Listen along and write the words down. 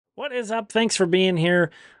What is up? Thanks for being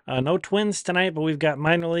here. No Twins tonight, but we've got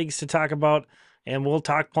minor leagues to talk about, and we'll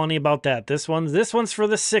talk plenty about that. This one's for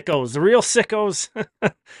the sickos, the real sickos.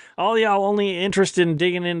 All y'all only interested in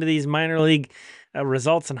digging into these minor league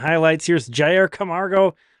results and highlights. Here's Jair Camargo.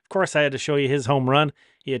 Of course, I had to show you his home run.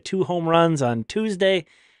 He had 2 home runs on Tuesday.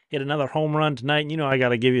 He had another home run tonight. And I got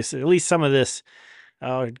to give you at least some of this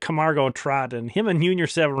Camargo trot, and him and Yunior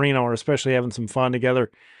Severino are especially having some fun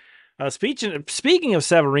together. Speaking of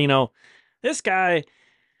Severino, this guy,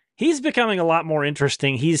 he's becoming a lot more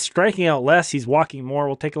interesting. He's striking out less. He's walking more.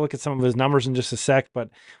 We'll take a look at some of his numbers in just a sec, but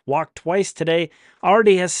walked twice today.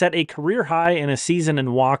 Already has set a career high in a season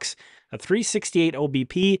in walks, a 368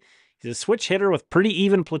 OBP. He's a switch hitter with pretty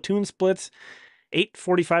even platoon splits,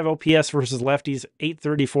 845 OPS versus lefties,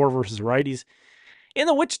 834 versus righties. In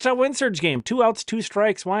the Wichita Wind Surge game, 2 outs, 2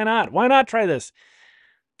 strikes. Why not? Why not try this?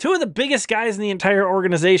 2 of the biggest guys in the entire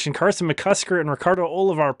organization, Carson McCusker and Ricardo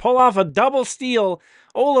Olivar, pull off a double steal.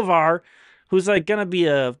 Olivar, who's like going to be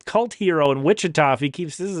a cult hero in Wichita if he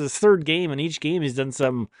keeps, this is his 3rd game, and each game he's done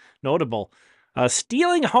something notable.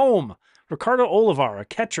 Stealing home, Ricardo Olivar, a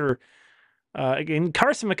catcher. And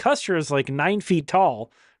Carson McCusker is like 9 feet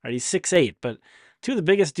tall. Right, he's 6'8", but 2 of the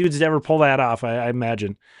biggest dudes to ever pull that off, I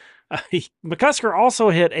imagine. McCusker also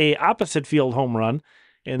hit a opposite field home run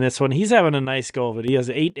in this one. He's having a nice go of it. He has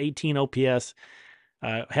 818 OPS.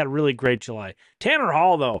 Had a really great July. Tanner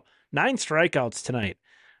Hall, though, 9 strikeouts tonight.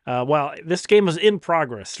 Well, this game was in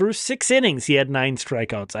progress. Through 6 innings, he had 9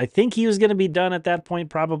 strikeouts. I think he was going to be done at that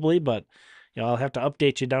point, probably, but I'll have to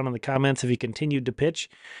update you down in the comments if he continued to pitch.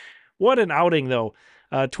 What an outing, though.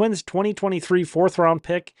 Twins 2023 4th-round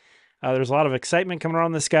pick. There's a lot of excitement coming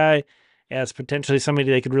around this guy as potentially somebody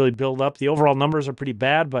they could really build up. The overall numbers are pretty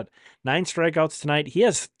bad, but 9 strikeouts tonight. He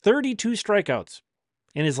has 32 strikeouts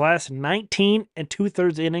in his last 19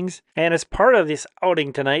 2/3 innings. And as part of this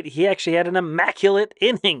outing tonight, he actually had an immaculate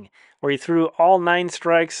inning where he threw all 9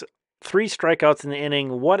 strikes, 3 strikeouts in the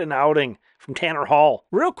inning. What an outing from Tanner Hall.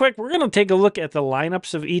 Real quick, we're going to take a look at the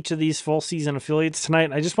lineups of each of these full season affiliates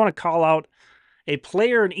tonight. I just want to call out a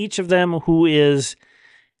player in each of them who is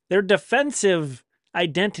their defensive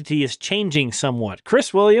identity is changing somewhat.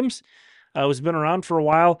 Chris Williams, who's been around for a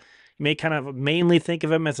while. You may kind of mainly think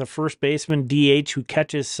of him as a first baseman, DH, who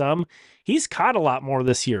catches some. He's caught a lot more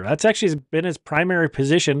this year. That's actually been his primary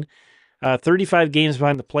position, 35 games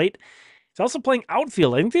behind the plate. He's also playing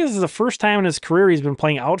outfield. I think this is the first time in his career he's been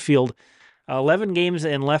playing outfield. 11 games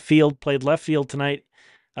in left field, played left field tonight.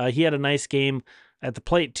 He had a nice game at the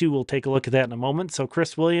plate, too. We'll take a look at that in a moment. So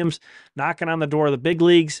Chris Williams knocking on the door of the big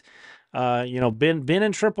leagues. Been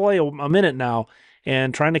in AAA a minute now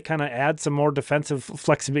and trying to kind of add some more defensive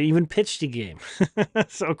flexibility, even pitched a game.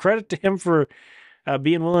 So credit to him for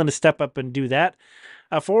being willing to step up and do that.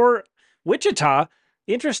 For Wichita,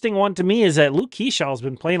 the interesting one to me is that Luke Keeshaw's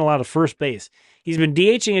been playing a lot of first base. He's been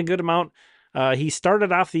DHing a good amount. He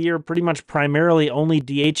started off the year pretty much primarily only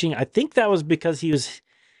DHing. I think that was because he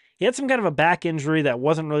had some kind of a back injury that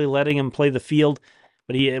wasn't really letting him play the field,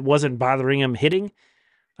 but it wasn't bothering him hitting.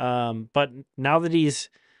 But now that he's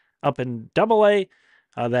up in AA,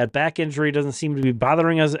 that back injury doesn't seem to be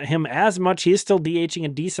bothering him as much. He is still DHing a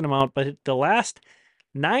decent amount, but the last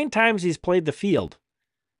 9 times he's played the field,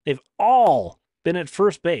 they've all been at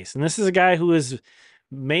first base. And this is a guy who is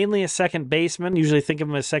mainly a second baseman. Usually think of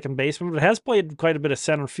him as second baseman, but has played quite a bit of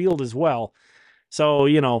center field as well. So,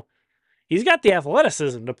 he's got the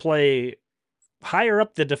athleticism to play higher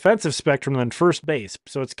up the defensive spectrum than first base.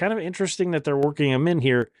 So it's kind of interesting that they're working him in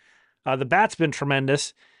here. The bat's been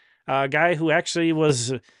tremendous. A guy who actually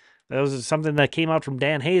that was something that came out from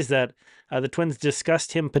Dan Hayes, that the Twins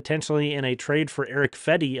discussed him potentially in a trade for Eric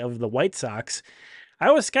Fedde of the White Sox. I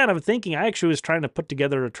was kind of thinking, I actually was trying to put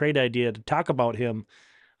together a trade idea to talk about him.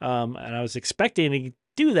 And I was expecting to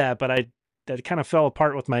do that, but that kind of fell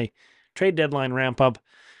apart with my trade deadline ramp up.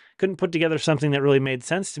 Couldn't put together something that really made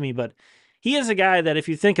sense to me, but he is a guy that if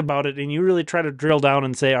you think about it and you really try to drill down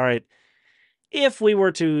and say, all right, if we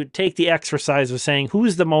were to take the exercise of saying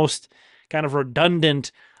who's the most kind of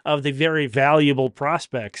redundant of the very valuable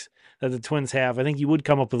prospects that the Twins have, I think you would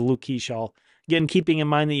come up with Luke Keeshaw. Again, keeping in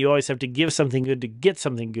mind that you always have to give something good to get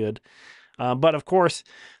something good. But of course,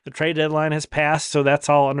 the trade deadline has passed, so that's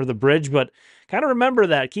all under the bridge. But kind of remember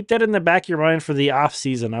that. Keep that in the back of your mind for the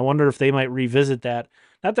offseason. I wonder if they might revisit that.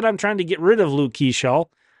 Not that I'm trying to get rid of Luke Keeshaw.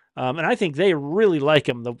 And I think they really like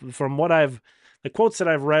him. From the quotes that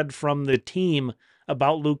I've read from the team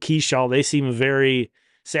about Luke Keeshaw, they seem very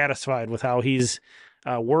satisfied with how he's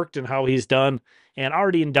worked and how he's done. And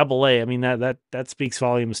already in AA, I mean, that speaks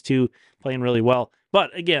volumes too, playing really well.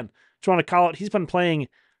 But again, just want to call it, he's been playing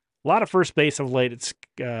a lot of first base of late. It's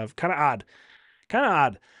kind of odd. Kind of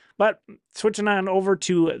odd. But switching on over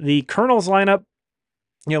to the Colonels lineup,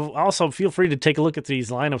 also feel free to take a look at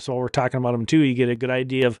these lineups while we're talking about them too. You get a good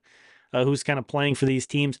idea of who's kind of playing for these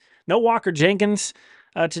teams. No Walker Jenkins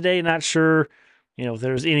today. Not sure, if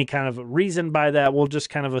there's any kind of reason by that. We'll just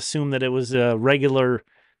kind of assume that it was a regular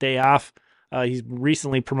day off. He's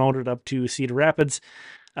recently promoted up to Cedar Rapids.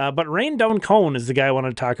 But Randone Cone is the guy I want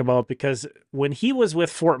to talk about, because when he was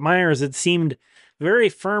with Fort Myers, it seemed very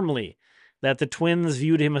firmly that the Twins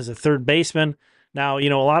viewed him as a third baseman. Now, a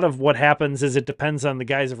lot of what happens is it depends on the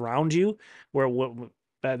guys around you, where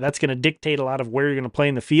that's going to dictate a lot of where you're going to play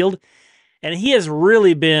in the field. And he has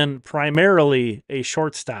really been primarily a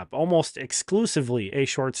shortstop, almost exclusively a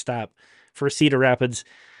shortstop for Cedar Rapids.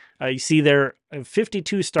 You see there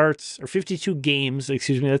 52 starts, or 52 games,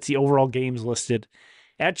 that's the overall games listed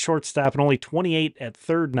at shortstop, and only 28 at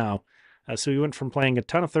third now. So he went from playing a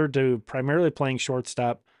ton of third to primarily playing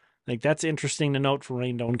shortstop. I think that's interesting to note for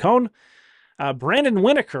Randone Cone. Brandon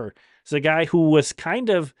Winokur is a guy who was kind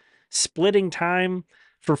of splitting time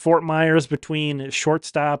for Fort Myers between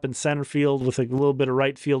shortstop and center field, with a little bit of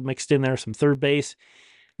right field mixed in there, some third base.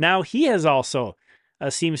 Now he has also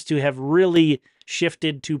seems to have really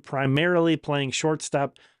shifted to primarily playing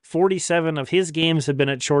shortstop. 47 of his games have been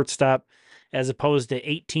at shortstop, as opposed to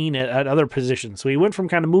 18 at other positions. So he went from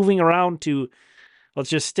kind of moving around to, let's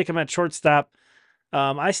just stick him at shortstop.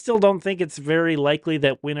 I still don't think it's very likely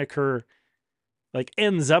that Winokur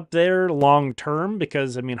ends up there long term,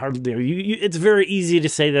 because hardly it's very easy to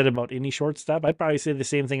say that about any shortstop. I'd probably say the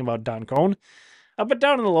same thing about Don Cone. But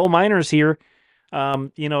down in the low minors here,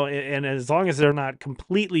 and as long as they're not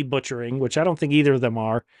completely butchering, which I don't think either of them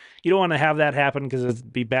are, you don't want to have that happen because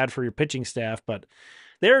it'd be bad for your pitching staff. But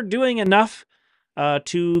they're doing enough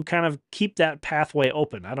to kind of keep that pathway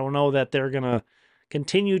open. I don't know that they're going to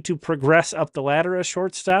continue to progress up the ladder as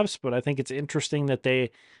shortstops, but I think it's interesting that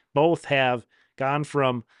they both have gone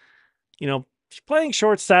from, playing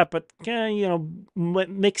shortstop, but,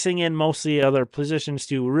 mixing in mostly other positions,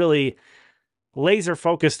 to really laser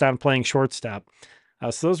focused on playing shortstop.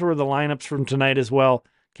 So those were the lineups from tonight as well,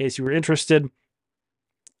 in case you were interested.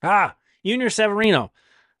 Yunior Severino.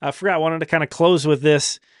 I forgot, I wanted to kind of close with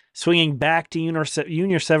this, swinging back to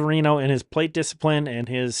Yunior Severino and his plate discipline and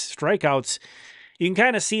his strikeouts. You can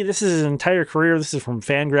kind of see this is his entire career. This is from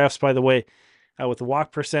Fangraphs, by the way, with the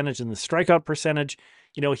walk percentage and the strikeout percentage.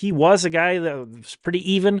 He was a guy that was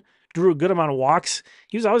pretty even, drew a good amount of walks.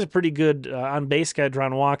 He was always a pretty good on-base guy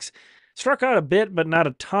drawing walks. Struck out a bit, but not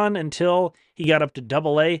a ton, until he got up to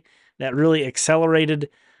Double-A. That really accelerated.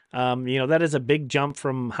 That is a big jump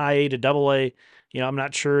from high A to Double-A. I'm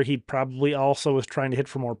not sure. He probably also was trying to hit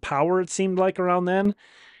for more power, it seemed like, around then.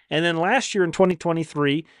 And then last year in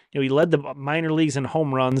 2023, he led the minor leagues in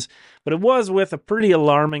home runs, but it was with a pretty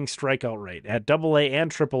alarming strikeout rate at Double-A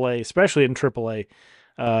and Triple-A, especially in Triple-A.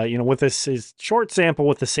 With his short sample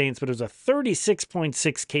with the Saints, but it was a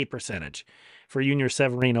 36.6 K percentage for Yunior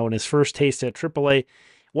Severino in his first taste at Triple-A.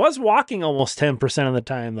 Was walking almost 10% of the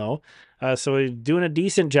time, though, so he's doing a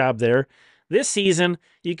decent job there. This season,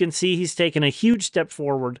 you can see he's taken a huge step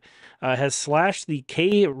forward, has slashed the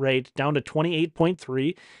K rate down to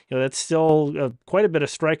 28.3. That's still quite a bit of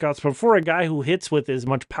strikeouts, but for a guy who hits with as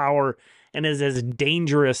much power and is as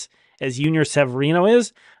dangerous as Yunior Severino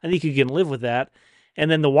is, I think you can live with that.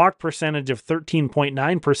 And then the walk percentage of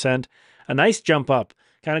 13.9%, a nice jump up,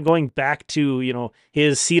 kind of going back to,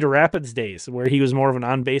 his Cedar Rapids days, where he was more of an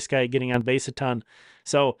on-base guy, getting on base a ton.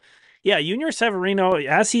 So, yeah, Yunior Severino,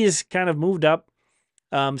 as he has kind of moved up,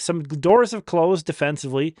 some doors have closed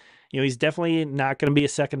defensively. He's definitely not going to be a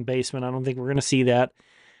second baseman. I don't think we're going to see that.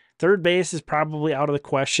 Third base is probably out of the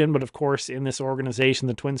question, but of course, in this organization,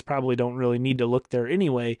 the Twins probably don't really need to look there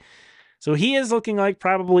anyway. So he is looking like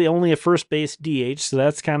probably only a first base DH, so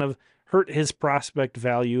that's kind of hurt his prospect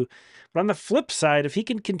value. But on the flip side, if he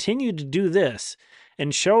can continue to do this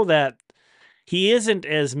and show that he isn't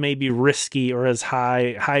as maybe risky or as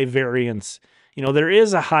high variance, there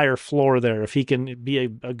is a higher floor there if he can be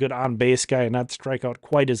a good on-base guy and not strike out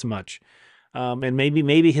quite as much. And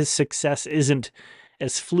maybe his success isn't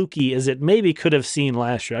as fluky as it maybe could have seen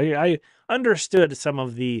last year. I understood some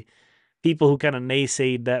of the people who kind of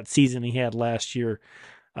naysayed that season he had last year.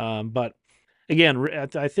 But again,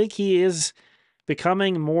 I think he is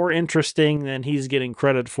becoming more interesting than he's getting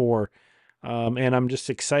credit for. And I'm just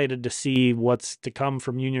excited to see what's to come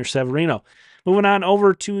from Yunior Severino. Moving on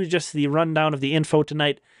over to just the rundown of the info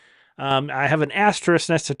tonight. I have an asterisk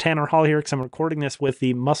next to Tanner Hall here because I'm recording this with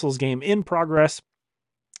the Muscles game in progress.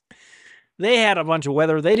 They had a bunch of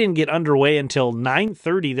weather. They didn't get underway until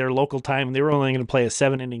 9:30 their local time. They were only going to play a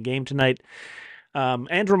 7-inning game tonight.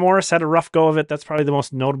 Andrew Morris had a rough go of it. That's probably the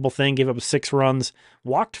most notable thing. Gave up 6 runs,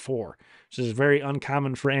 walked 4, which is very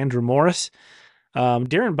uncommon for Andrew Morris.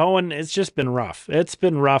 Darren Bowen, it's just been rough. It's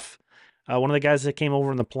been rough. One of the guys that came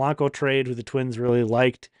over in the Polanco trade, who the Twins really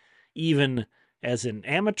liked, even as an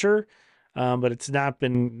amateur, but it's not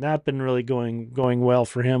been really going well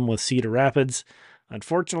for him with Cedar Rapids,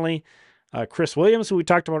 unfortunately. Chris Williams, who we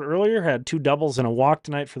talked about earlier, had 2 doubles and a walk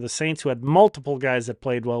tonight for the Saints, who had multiple guys that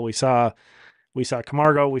played well. We saw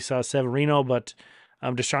Camargo, we saw Severino, but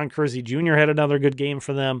Deshaun Kersey Jr. had another good game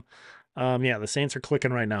for them. Yeah, the Saints are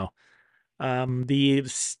clicking right now. The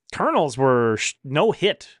Colonels were no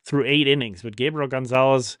hit through 8 innings, but Gabriel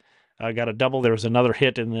Gonzalez got a double. There was another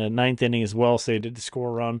hit in the 9th inning as well, so they did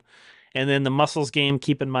score a run. And then the Muscles game,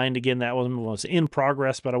 keep in mind, again, that one was in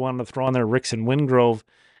progress, but I wanted to throw on there Rickson Wingrove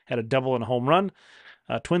had a double and a home run.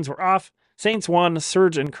 Twins were off. Saints won.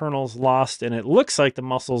 Surge and Colonels lost, and it looks like the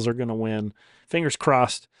Muscles are going to win. Fingers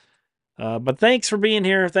crossed. But thanks for being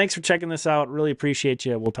here. Thanks for checking this out. Really appreciate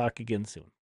you. We'll talk again soon.